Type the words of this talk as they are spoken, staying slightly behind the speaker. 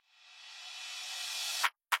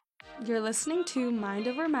You're listening to Mind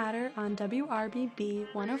Over Matter on WRBB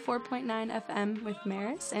 104.9 FM with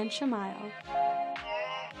Maris and Shamail.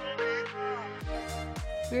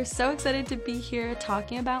 We're so excited to be here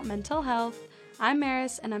talking about mental health. I'm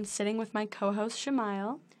Maris, and I'm sitting with my co-host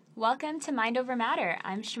Shamail. Welcome to Mind Over Matter.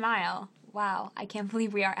 I'm Shamail. Wow, I can't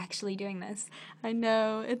believe we are actually doing this. I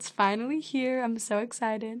know, it's finally here. I'm so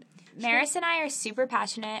excited. Maris and I are super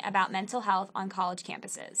passionate about mental health on college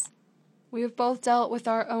campuses. We have both dealt with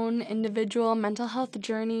our own individual mental health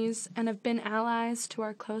journeys and have been allies to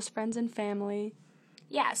our close friends and family.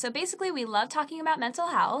 Yeah, so basically we love talking about mental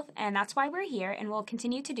health, and that's why we're here, and we'll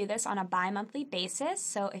continue to do this on a bi-monthly basis.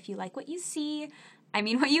 So if you like what you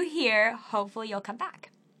hear, hopefully you'll come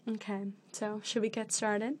back. Okay, so should we get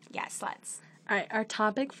started? Yes, let's. All right, our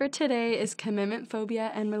topic for today is commitment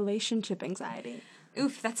phobia and relationship anxiety.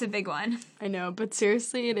 Oof, that's a big one. I know, but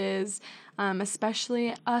seriously it is,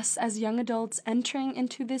 especially us as young adults entering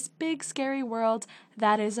into this big, scary world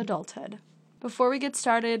that is adulthood. Before we get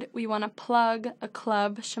started, we want to plug a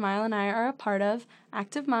club Shamail and I are a part of,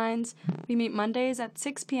 Active Minds. We meet Mondays at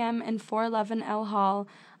 6 p.m. in 411 L Hall.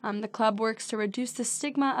 The club works to reduce the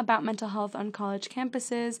stigma about mental health on college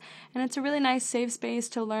campuses, and it's a really nice safe space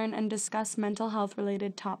to learn and discuss mental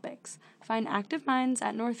health-related topics. Find Active Minds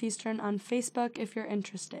at Northeastern on Facebook if you're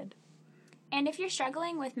interested. And if you're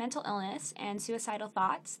struggling with mental illness and suicidal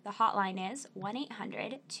thoughts, the hotline is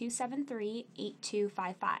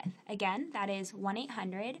 1-800-273-8255. Again, that is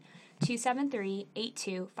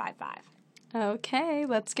 1-800-273-8255. Okay,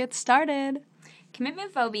 let's get started.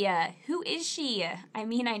 Commitment phobia. Who is she? I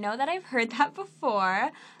mean, I know that I've heard that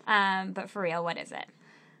before, but for real, what is it?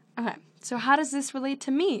 Okay, so how does this relate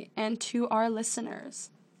to me and to our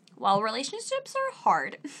listeners? Well, relationships are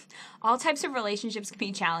hard. All types of relationships can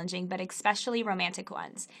be challenging, but especially romantic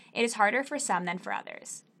ones. It is harder for some than for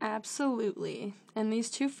others. Absolutely. And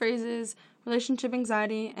these two phrases, relationship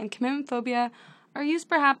anxiety and commitment phobia, are used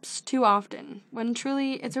perhaps too often, when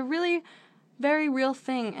truly it's a really very real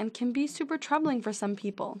thing and can be super troubling for some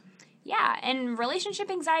people. Yeah, and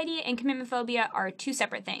relationship anxiety and commitment phobia are two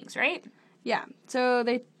separate things, right? Yeah, so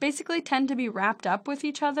they basically tend to be wrapped up with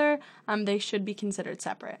each other. They should be considered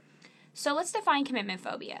separate. So let's define commitment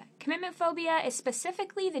phobia. Commitment phobia is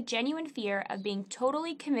specifically the genuine fear of being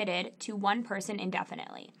totally committed to one person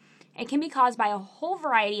indefinitely. It can be caused by a whole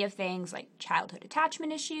variety of things like childhood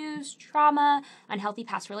attachment issues, trauma, unhealthy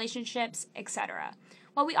past relationships, etc.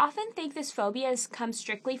 While we often think this phobia comes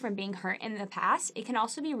strictly from being hurt in the past, it can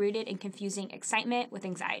also be rooted in confusing excitement with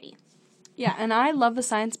anxiety. Yeah, and I love the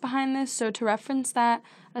science behind this. So to reference that,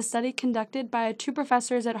 a study conducted by two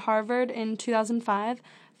professors at Harvard in 2005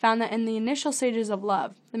 found that in the initial stages of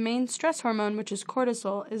love, the main stress hormone, which is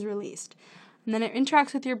cortisol, is released. And then it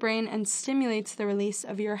interacts with your brain and stimulates the release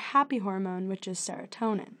of your happy hormone, which is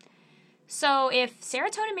serotonin. So if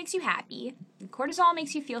serotonin makes you happy, and cortisol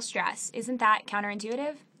makes you feel stress, isn't that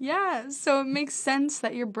counterintuitive? Yeah, so it makes sense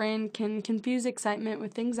that your brain can confuse excitement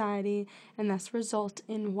with anxiety and thus result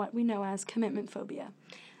in what we know as commitment phobia.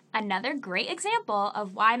 Another great example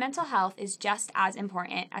of why mental health is just as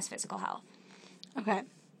important as physical health. Okay,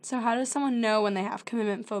 so how does someone know when they have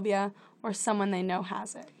commitment phobia or someone they know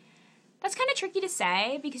has it? That's kind of tricky to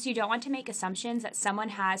say because you don't want to make assumptions that someone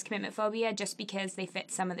has commitment phobia just because they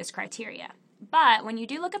fit some of this criteria. But when you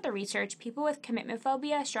do look at the research, people with commitment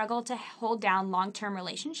phobia struggle to hold down long-term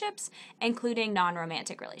relationships, including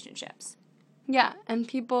non-romantic relationships. Yeah, and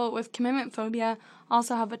people with commitment phobia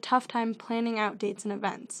also have a tough time planning out dates and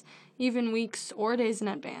events, even weeks or days in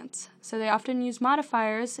advance. So they often use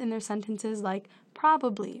modifiers in their sentences like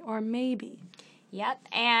probably or maybe. Yep,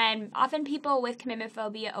 and often people with commitment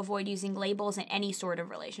phobia avoid using labels in any sort of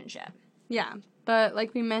relationship. Yeah, but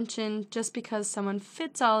like we mentioned, just because someone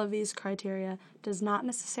fits all of these criteria does not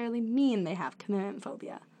necessarily mean they have commitment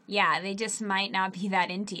phobia. Yeah, they just might not be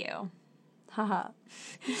that into you. Haha.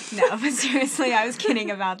 No, but seriously, I was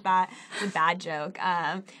kidding about that. It's a bad joke.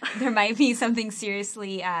 There might be something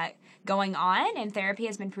seriously going on, and therapy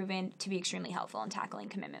has been proven to be extremely helpful in tackling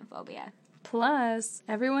commitment phobia. Plus,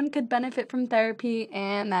 everyone could benefit from therapy,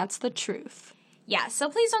 and that's the truth. Yeah, so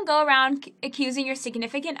please don't go around accusing your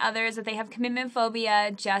significant others that they have commitment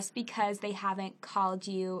phobia just because they haven't called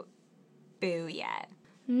you boo yet.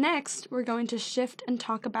 Next, we're going to shift and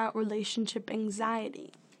talk about relationship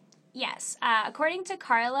anxiety. Yes, according to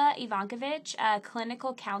Carla Ivankovich, a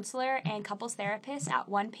clinical counselor and couples therapist at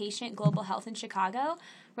One Patient Global Health in Chicago,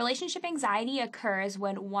 relationship anxiety occurs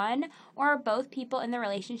when one or both people in the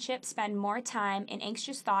relationship spend more time in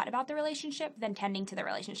anxious thought about the relationship than tending to the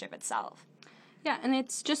relationship itself. Yeah, and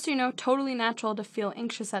it's just, totally natural to feel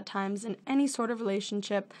anxious at times in any sort of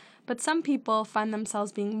relationship, but some people find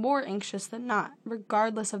themselves being more anxious than not,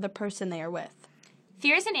 regardless of the person they are with.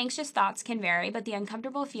 Fears and anxious thoughts can vary, but the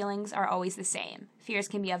uncomfortable feelings are always the same. Fears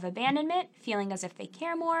can be of abandonment, feeling as if they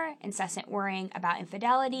care more, incessant worrying about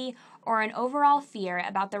infidelity, or an overall fear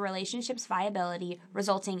about the relationship's viability,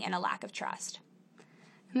 resulting in a lack of trust.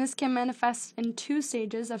 And this can manifest in two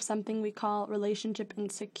stages of something we call relationship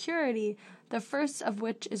insecurity, the first of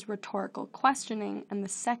which is rhetorical questioning, and the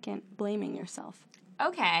second, blaming yourself.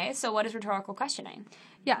 Okay, so what is rhetorical questioning?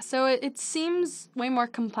 Yeah, so it seems way more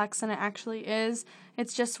complex than it actually is.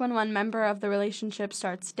 It's just when one member of the relationship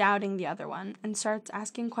starts doubting the other one and starts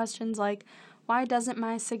asking questions like, why doesn't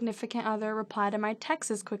my significant other reply to my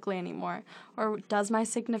texts as quickly anymore? Or does my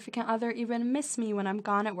significant other even miss me when I'm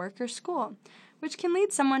gone at work or school? Which can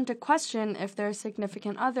lead someone to question if their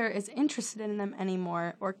significant other is interested in them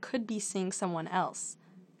anymore or could be seeing someone else.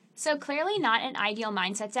 So clearly not an ideal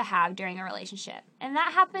mindset to have during a relationship. And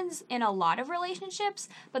that happens in a lot of relationships,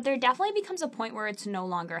 but there definitely becomes a point where it's no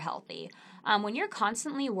longer healthy. When you're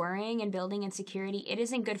constantly worrying and building insecurity, it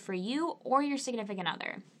isn't good for you or your significant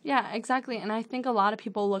other. Yeah, exactly. And I think a lot of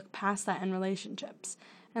people look past that in relationships.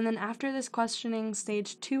 And then after this questioning,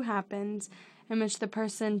 stage 2 happens, in which the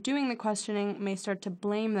person doing the questioning may start to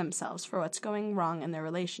blame themselves for what's going wrong in their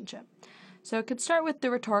relationship. So it could start with the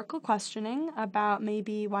rhetorical questioning about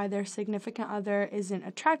maybe why their significant other isn't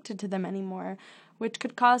attracted to them anymore, which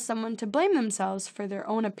could cause someone to blame themselves for their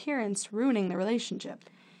own appearance ruining the relationship.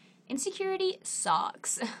 Insecurity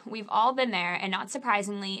sucks. We've all been there, and not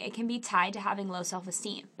surprisingly, it can be tied to having low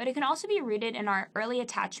self-esteem, but it can also be rooted in our early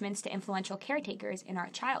attachments to influential caretakers in our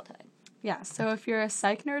childhood. Yeah, so if you're a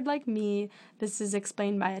psych nerd like me, this is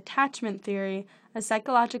explained by attachment theory, a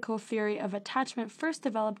psychological theory of attachment first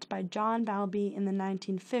developed by John Bowlby in the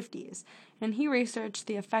 1950s, and he researched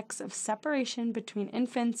the effects of separation between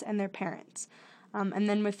infants and their parents. And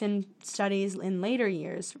then within studies in later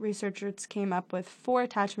years, researchers came up with 4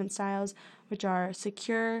 attachment styles, which are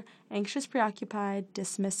secure, anxious preoccupied,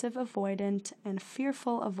 dismissive avoidant, and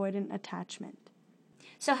fearful avoidant attachment.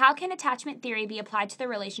 So how can attachment theory be applied to the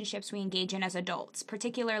relationships we engage in as adults,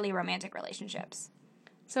 particularly romantic relationships?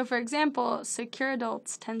 So, for example, secure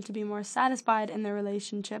adults tend to be more satisfied in their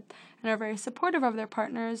relationship and are very supportive of their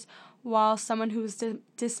partners, while someone who's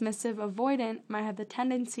dismissive avoidant might have the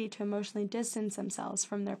tendency to emotionally distance themselves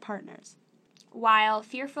from their partners. While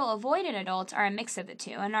fearful avoidant adults are a mix of the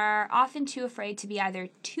two and are often too afraid to be either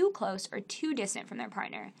too close or too distant from their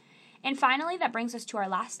partner. And finally, that brings us to our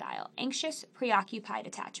last style, anxious preoccupied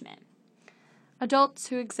attachment. Adults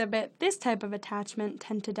who exhibit this type of attachment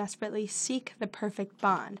tend to desperately seek the perfect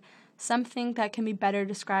bond, something that can be better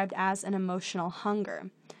described as an emotional hunger.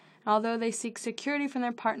 Although they seek security from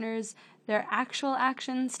their partners, their actual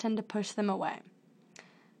actions tend to push them away.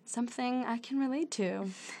 Something I can relate to.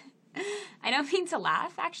 I don't mean to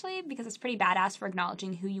laugh, actually, because it's pretty badass for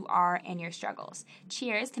acknowledging who you are and your struggles.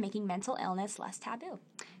 Cheers to making mental illness less taboo.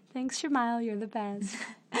 Thanks, Shamile, you're the best.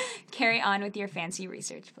 Carry on with your fancy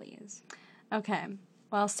research, please. Okay,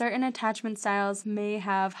 well, certain attachment styles may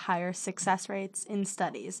have higher success rates in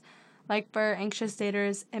studies. Like for anxious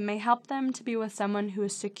daters, it may help them to be with someone who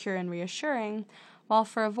is secure and reassuring, while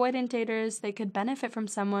for avoidant daters, they could benefit from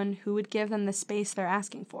someone who would give them the space they're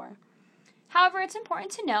asking for. However, it's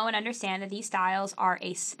important to know and understand that these styles are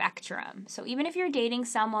a spectrum. So even if you're dating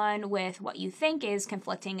someone with what you think is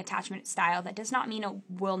conflicting attachment style, that does not mean it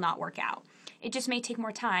will not work out. It just may take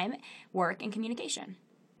more time, work, and communication.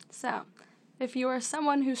 So, if you are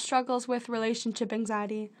someone who struggles with relationship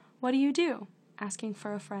anxiety, what do? Asking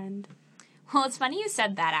for a friend. Well, it's funny you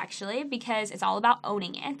said that, actually, because it's all about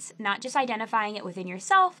owning it, not just identifying it within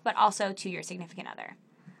yourself, but also to your significant other.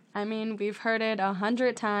 I mean, we've heard it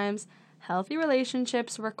 100 times. Healthy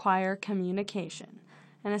relationships require communication,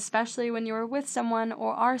 and especially when you are with someone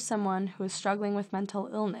or are someone who is struggling with mental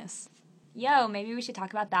illness. Yo, maybe we should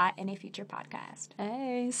talk about that in a future podcast.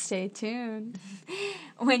 Hey, stay tuned.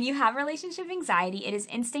 When you have relationship anxiety, it is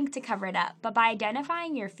instinct to cover it up, but by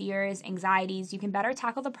identifying your fears, anxieties, you can better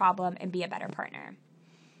tackle the problem and be a better partner.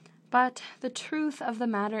 But the truth of the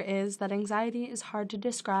matter is that anxiety is hard to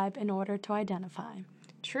describe in order to identify.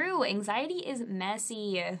 True, anxiety is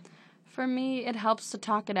messy. For me, it helps to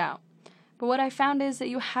talk it out. But what I found is that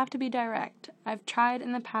you have to be direct. I've tried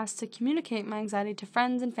in the past to communicate my anxiety to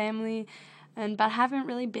friends and family, but haven't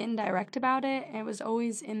really been direct about it. It was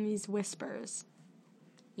always in these whispers.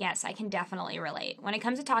 Yes, I can definitely relate. When it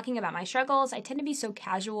comes to talking about my struggles, I tend to be so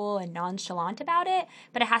casual and nonchalant about it,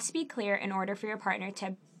 but it has to be clear in order for your partner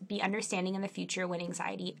to be understanding in the future when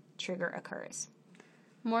anxiety trigger occurs.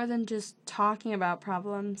 More than just talking about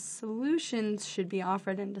problems, solutions should be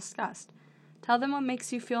offered and discussed. Tell them what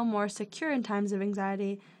makes you feel more secure in times of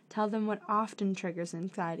anxiety. Tell them what often triggers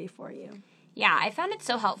anxiety for you. Yeah, I found it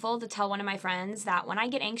so helpful to tell one of my friends that when I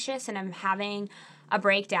get anxious and I'm having a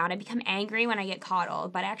breakdown, I become angry when I get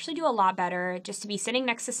coddled, but I actually do a lot better just to be sitting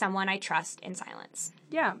next to someone I trust in silence.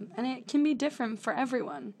 Yeah, and it can be different for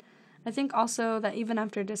everyone. I think also that even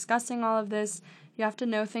after discussing all of this, you have to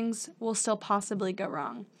know things will still possibly go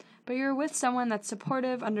wrong. But you're with someone that's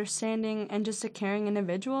supportive, understanding, and just a caring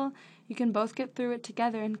individual, you can both get through it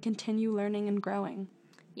together and continue learning and growing.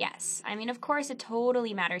 Yes, I mean, of course, it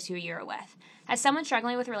totally matters who you're with. As someone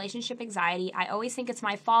struggling with relationship anxiety, I always think it's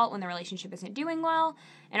my fault when the relationship isn't doing well,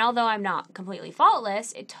 and although I'm not completely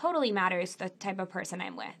faultless, it totally matters the type of person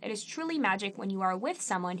I'm with. It is truly magic when you are with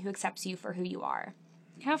someone who accepts you for who you are.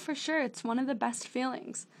 Yeah, for sure. It's one of the best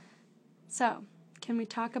feelings. So, can we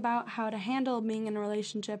talk about how to handle being in a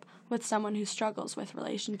relationship with someone who struggles with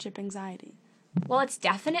relationship anxiety? Well, it's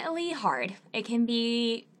definitely hard. It can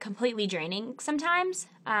be completely draining sometimes,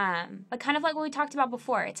 but kind of like what we talked about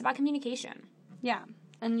before, it's about communication. Yeah,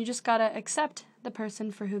 and you just gotta accept the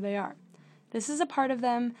person for who they are. This is a part of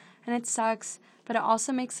them, and it sucks, but it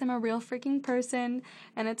also makes them a real freaking person,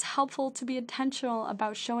 and it's helpful to be intentional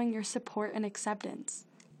about showing your support and acceptance.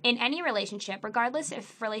 In any relationship, regardless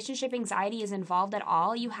if relationship anxiety is involved at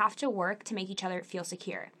all, you have to work to make each other feel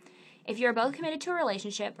secure. If you're both committed to a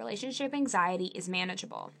relationship anxiety is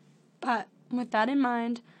manageable. But with that in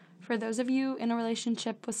mind, for those of you in a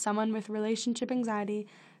relationship with someone with relationship anxiety,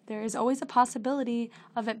 there is always a possibility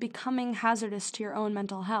of it becoming hazardous to your own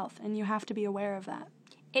mental health, and you have to be aware of that.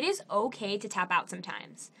 It is okay to tap out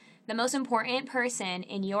sometimes. The most important person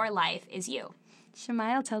in your life is you.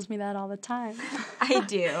 Shemael tells me that all the time.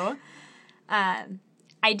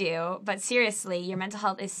 I do, but seriously, your mental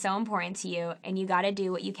health is so important to you, and you gotta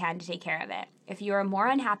do what you can to take care of it. If you are more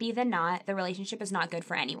unhappy than not, the relationship is not good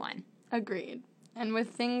for anyone. Agreed. And with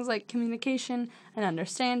things like communication and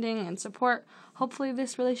understanding and support, hopefully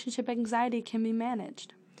this relationship anxiety can be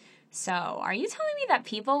managed. So, are you telling me that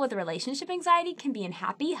people with relationship anxiety can be in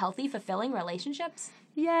happy, healthy, fulfilling relationships?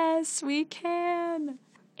 Yes, we can.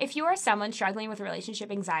 If you are someone struggling with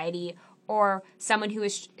relationship anxiety, or someone who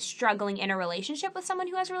is struggling in a relationship with someone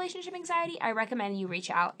who has relationship anxiety, I recommend you reach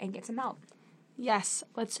out and get some help. Yes,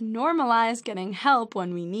 let's normalize getting help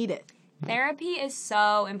when we need it. Therapy is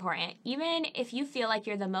so important. Even if you feel like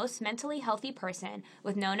you're the most mentally healthy person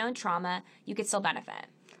with no known trauma, you could still benefit.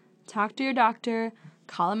 Talk to your doctor,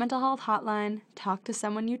 call a mental health hotline, talk to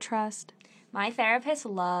someone you trust. My therapist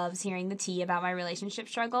loves hearing the tea about my relationship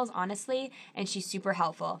struggles, honestly, and she's super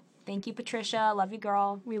helpful. Thank you, Patricia. Love you,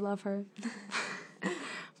 girl. We love her.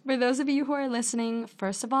 For those of you who are listening,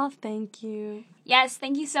 first of all, thank you. Yes,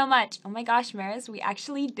 thank you so much. Oh my gosh, Maris, we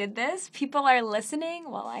actually did this. People are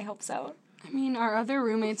listening. Well, I hope so. I mean, our other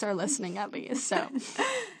roommates are listening at least, so.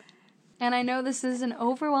 And I know this is an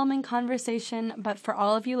overwhelming conversation, but for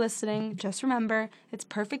all of you listening, just remember, it's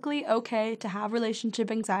perfectly okay to have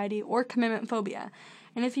relationship anxiety or commitment phobia.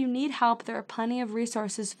 And if you need help, there are plenty of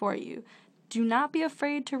resources for you. Do not be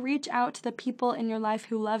afraid to reach out to the people in your life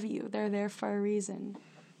who love you. They're there for a reason.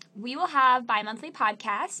 We will have bi-monthly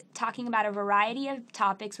podcasts talking about a variety of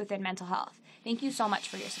topics within mental health. Thank you so much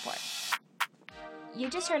for your support. You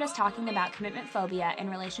just heard us talking about commitment phobia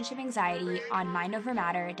and relationship anxiety on Mind Over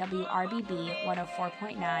Matter, WRBB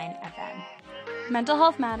 104.9 FM. Mental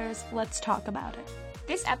health matters. Let's talk about it.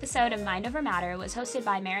 This episode of Mind Over Matter was hosted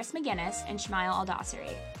by Maris McGinnis and Shemael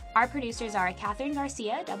Al-Dasiri. Our producers are Catherine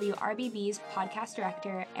Garcia, WRBB's podcast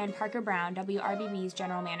director, and Parker Brown, WRBB's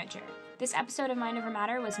general manager. This episode of Mind Over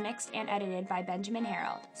Matter was mixed and edited by Benjamin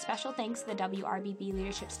Harold. Special thanks to the WRBB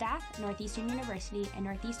leadership staff, Northeastern University, and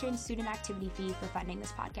Northeastern Student Activity Fee for funding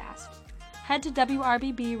this podcast. Head to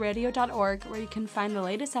WRBBradio.org where you can find the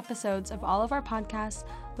latest episodes of all of our podcasts,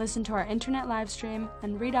 listen to our internet live stream,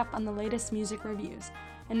 and read up on the latest music reviews.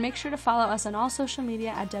 And make sure to follow us on all social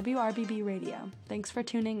media at WRBB Radio. Thanks for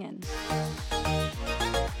tuning in.